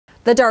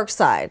The dark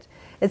side.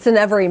 It's in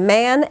every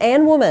man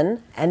and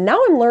woman, and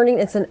now I'm learning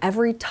it's in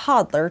every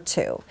toddler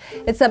too.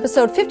 It's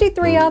episode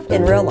 53 of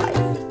In Real Life.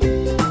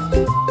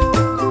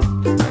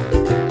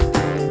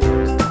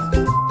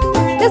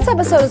 This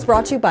episode is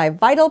brought to you by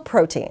Vital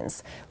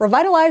Proteins.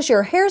 Revitalize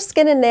your hair,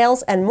 skin, and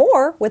nails and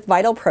more with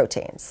Vital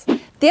Proteins.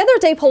 The other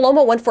day,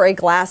 Paloma went for a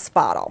glass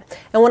bottle,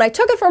 and when I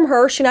took it from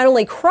her, she not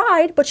only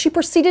cried, but she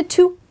proceeded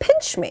to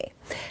pinch me.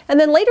 And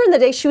then later in the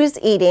day, she was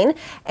eating,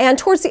 and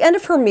towards the end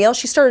of her meal,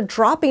 she started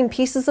dropping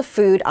pieces of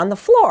food on the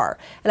floor.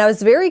 And I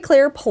was very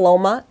clear,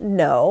 Paloma,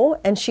 no,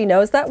 and she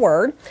knows that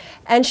word.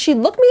 And she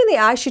looked me in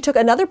the eye, she took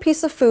another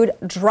piece of food,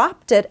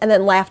 dropped it, and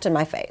then laughed in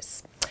my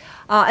face.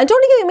 And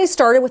don't even get me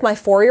started with my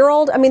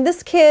 4-year-old. I mean,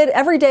 this kid,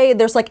 every day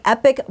there's like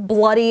epic,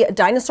 bloody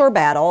dinosaur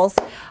battles.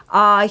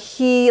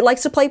 He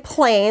likes to play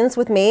planes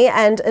with me,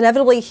 and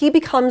inevitably he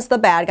becomes the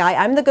bad guy.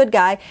 I'm the good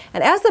guy.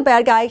 And as the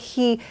bad guy,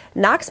 he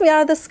knocks me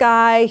out of the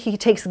sky. He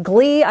takes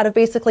glee out of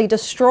basically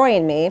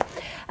destroying me.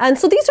 And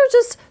so these are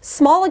just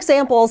small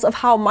examples of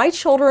how my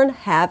children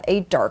have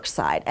a dark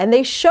side. And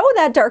they show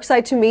that dark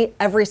side to me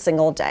every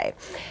single day.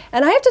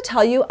 And I have to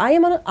tell you, I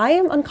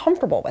am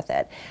uncomfortable with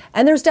it.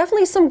 And there's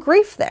definitely some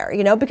grief there,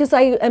 you know, because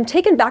I am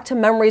taken back to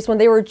memories when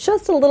they were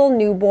just a little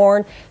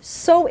newborn,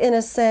 so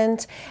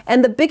innocent.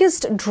 And the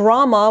biggest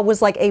drama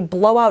was like a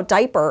blowout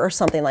diaper or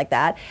something like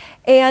that.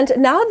 And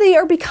now they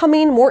are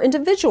becoming more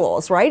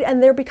individuals, right?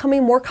 And they're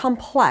becoming more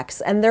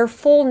complex, and their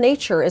full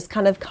nature is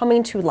kind of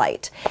coming to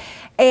light.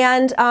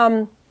 And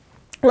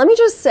let me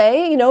just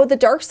say, you know, the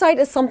dark side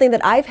is something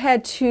that I've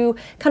had to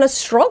kind of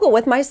struggle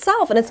with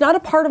myself, and it's not a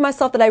part of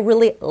myself that I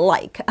really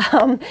like.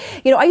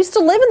 You know, I used to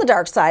live in the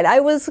dark side. I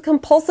was a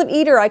compulsive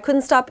eater. I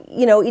couldn't stop,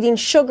 you know, eating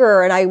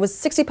sugar, and I was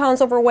 60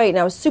 pounds overweight, and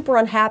I was super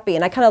unhappy,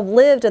 and I kind of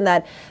lived in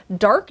that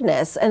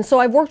darkness. And so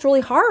I've worked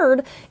really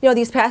hard, you know,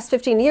 these past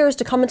 15 years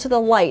to come into the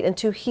light and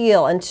to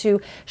heal and to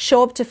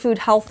show up to food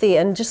healthy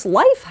and just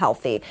life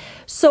healthy.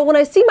 So when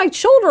I see my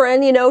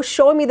children, you know,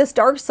 showing me this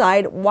dark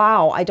side,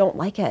 wow, I don't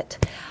like it.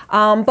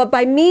 But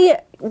by me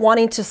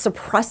wanting to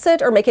suppress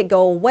it or make it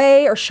go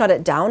away or shut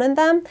it down in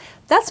them,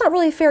 that's not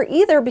really fair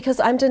either, because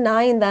I'm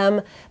denying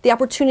them the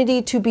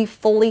opportunity to be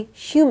fully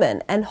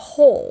human and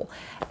whole.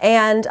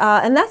 And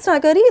that's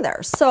not good either.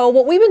 So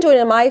what we've been doing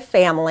in my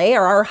family,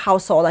 or our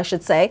household, I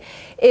should say,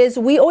 is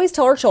we always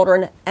tell our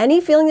children,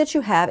 any feeling that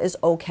you have is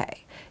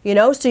okay. You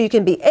know, so you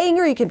can be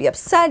angry, you can be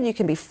upset, you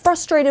can be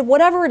frustrated,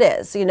 whatever it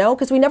is, you know,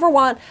 because we never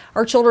want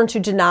our children to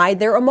deny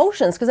their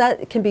emotions, because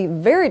that can be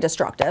very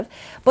destructive.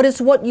 But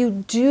it's what you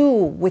do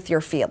with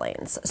your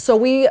feelings. So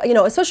we, you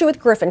know, especially with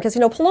Griffin, because,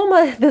 you know,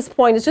 Paloma at this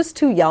point is just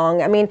too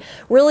young. I mean,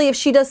 really, if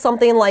she does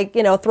something like,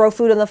 you know, throw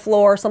food on the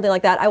floor or something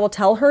like that, I will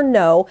tell her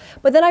no.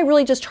 But then I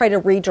really just try to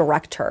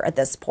redirect her at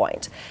this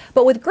point.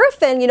 But with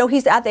Griffin, you know,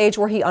 he's at the age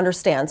where he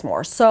understands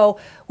more. So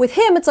with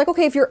him, it's like,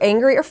 okay, if you're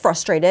angry or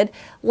frustrated,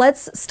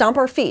 let's stomp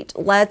our feet.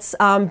 Let's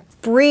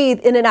breathe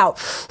in and out.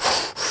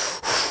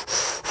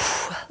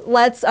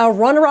 Let's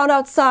run around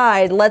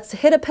outside. Let's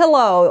hit a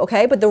pillow,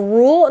 okay? But the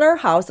rule in our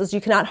house is you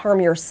cannot harm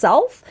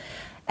yourself,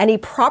 any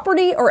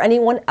property, or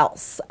anyone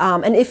else.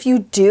 And if you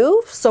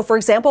do, so for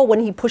example, when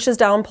he pushes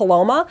down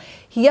Paloma,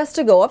 he has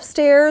to go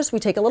upstairs. We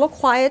take a little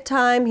quiet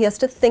time. He has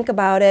to think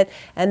about it.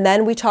 And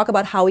then we talk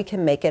about how we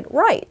can make it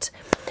right.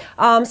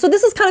 So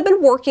this has kind of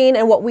been working,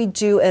 and what we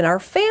do in our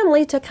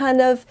family to kind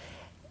of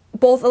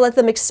both let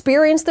them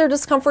experience their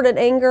discomfort and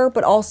anger,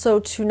 but also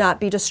to not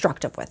be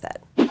destructive with it.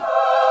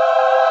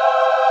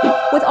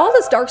 With all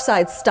this dark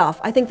side stuff,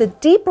 I think the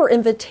deeper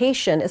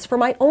invitation is for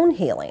my own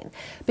healing.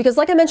 Because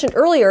like I mentioned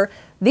earlier,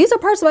 these are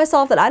parts of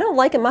myself that I don't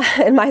like in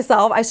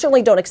myself. I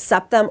certainly don't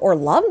accept them or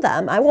love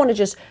them. I want to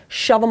just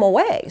shove them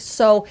away.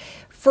 So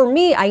for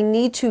me, I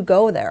need to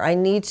go there. I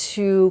need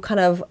to kind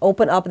of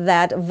open up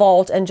that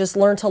vault and just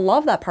learn to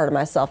love that part of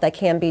myself that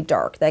can be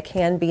dark, that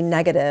can be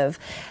negative,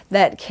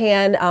 that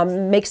can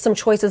make some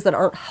choices that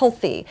aren't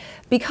healthy.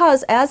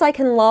 Because as I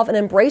can love and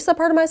embrace that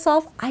part of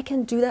myself, I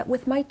can do that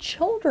with my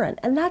children.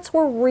 And that's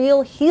where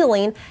real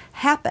healing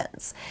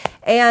happens.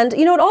 And,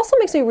 you know, it also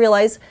makes me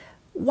realize,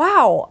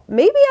 wow,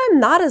 maybe I'm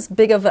not as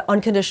big of an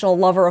unconditional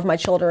lover of my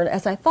children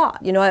as I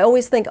thought. You know, I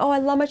always think, oh, I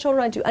love my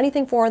children, I'd do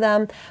anything for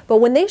them. But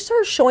when they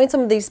start showing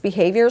some of these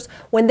behaviors,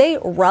 when they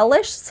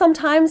relish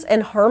sometimes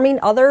in harming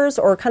others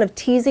or kind of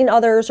teasing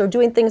others or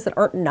doing things that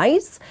aren't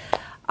nice,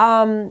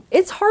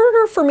 it's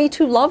harder for me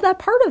to love that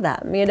part of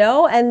them, you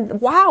know? And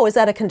wow, is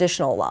that a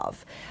conditional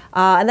love?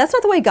 And that's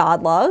not the way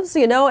God loves,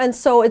 you know? And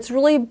so it's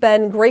really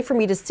been great for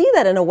me to see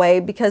that in a way,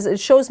 because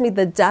it shows me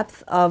the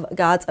depth of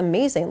God's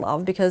amazing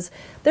love, because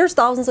there's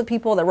thousands of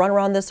people that run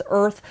around this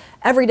earth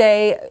every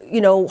day,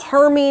 you know,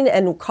 harming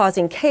and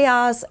causing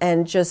chaos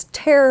and just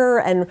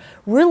terror and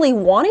really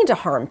wanting to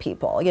harm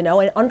people, you know,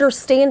 and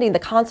understanding the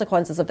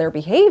consequences of their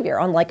behavior,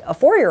 unlike a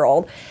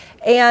 4-year-old.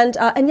 And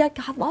yet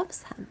God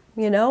loves them.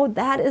 You know,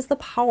 that is the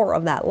power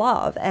of that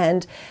love.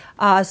 And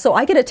so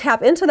I get to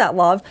tap into that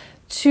love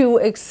to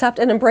accept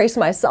and embrace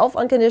myself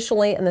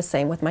unconditionally, and the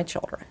same with my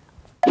children.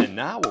 And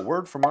now a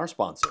word from our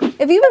sponsor.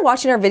 If you've been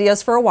watching our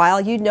videos for a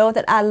while, you know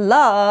that I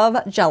love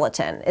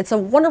gelatin. It's a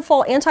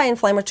wonderful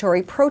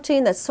anti-inflammatory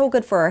protein that's so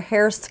good for our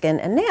hair,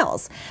 skin, and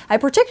nails. I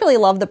particularly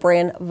love the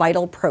brand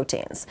Vital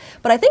Proteins.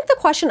 But I think the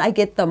question I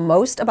get the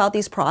most about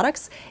these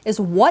products is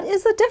what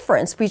is the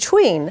difference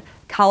between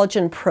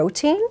collagen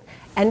protein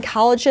and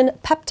collagen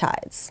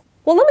peptides?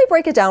 Well, let me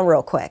break it down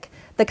real quick.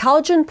 The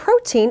collagen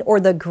protein, or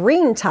the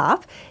green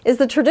top, is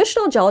the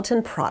traditional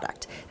gelatin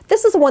product.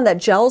 This is the one that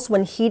gels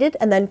when heated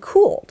and then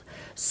cooled.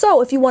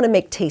 So if you want to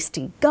make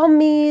tasty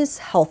gummies,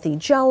 healthy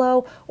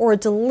jello, or a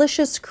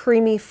delicious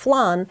creamy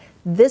flan,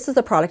 this is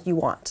the product you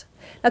want.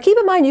 Now keep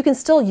in mind you can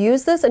still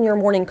use this in your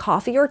morning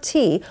coffee or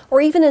tea,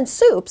 or even in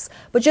soups,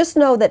 but just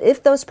know that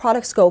if those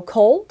products go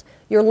cold,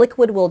 your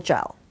liquid will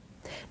gel.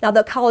 Now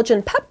the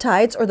collagen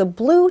peptides, or the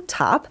blue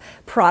top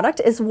product,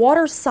 is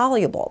water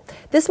soluble.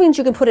 This means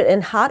you can put it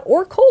in hot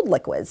or cold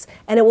liquids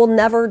and it will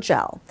never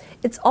gel.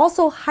 It's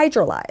also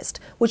hydrolyzed,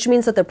 which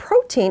means that the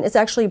protein is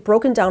actually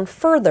broken down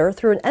further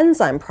through an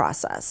enzyme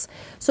process.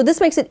 So this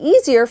makes it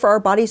easier for our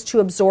bodies to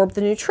absorb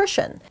the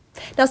nutrition.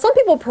 Now some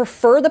people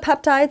prefer the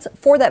peptides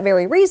for that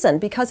very reason,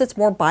 because it's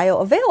more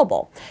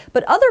bioavailable.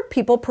 But other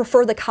people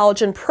prefer the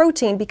collagen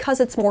protein because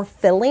it's more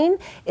filling,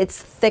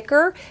 it's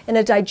thicker, and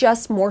it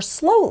digests more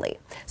slowly.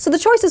 So the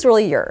choice is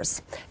really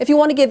yours. If you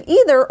want to give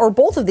either or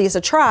both of these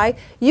a try,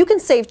 you can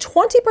save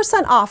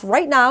 20% off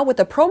right now with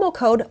the promo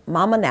code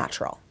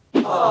MAMANatural.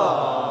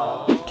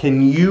 Aww.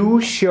 Can you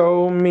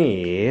show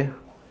me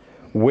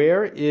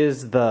where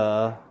is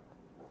the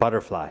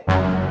butterfly?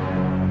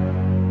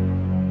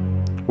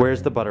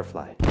 Where's the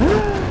butterfly?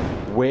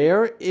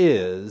 Where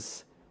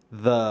is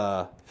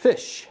the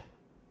fish?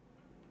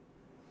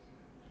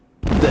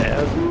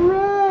 That's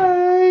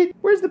right.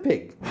 Where's the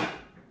pig?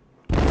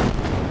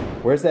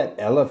 Where's that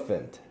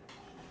elephant?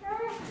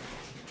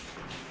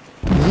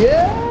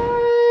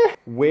 Yeah!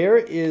 Where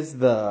is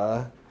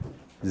the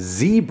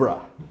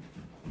zebra?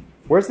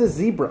 Where's the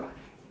zebra?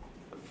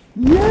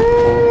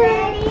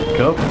 Yeah!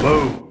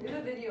 Kaboom!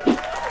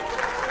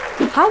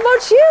 How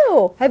about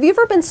you? Have you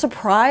ever been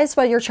surprised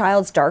by your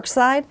child's dark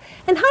side?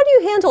 And how do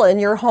you handle it in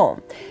your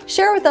home?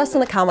 Share with us in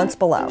the comments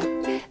below.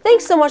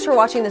 Thanks so much for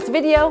watching this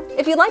video.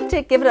 If you liked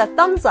it, give it a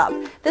thumbs up.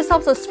 This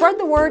helps us spread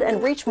the word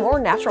and reach more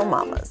natural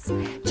mamas.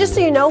 Just so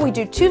you know, we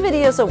do 2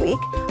 videos a week.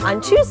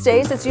 On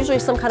Tuesdays, it's usually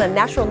some kind of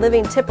natural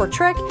living tip or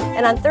trick,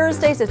 and on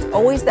Thursdays, it's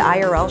always the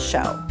IRL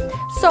show.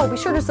 So be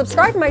sure to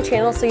subscribe to my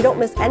channel so you don't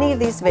miss any of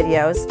these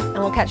videos, and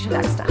we'll catch you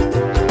next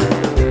time.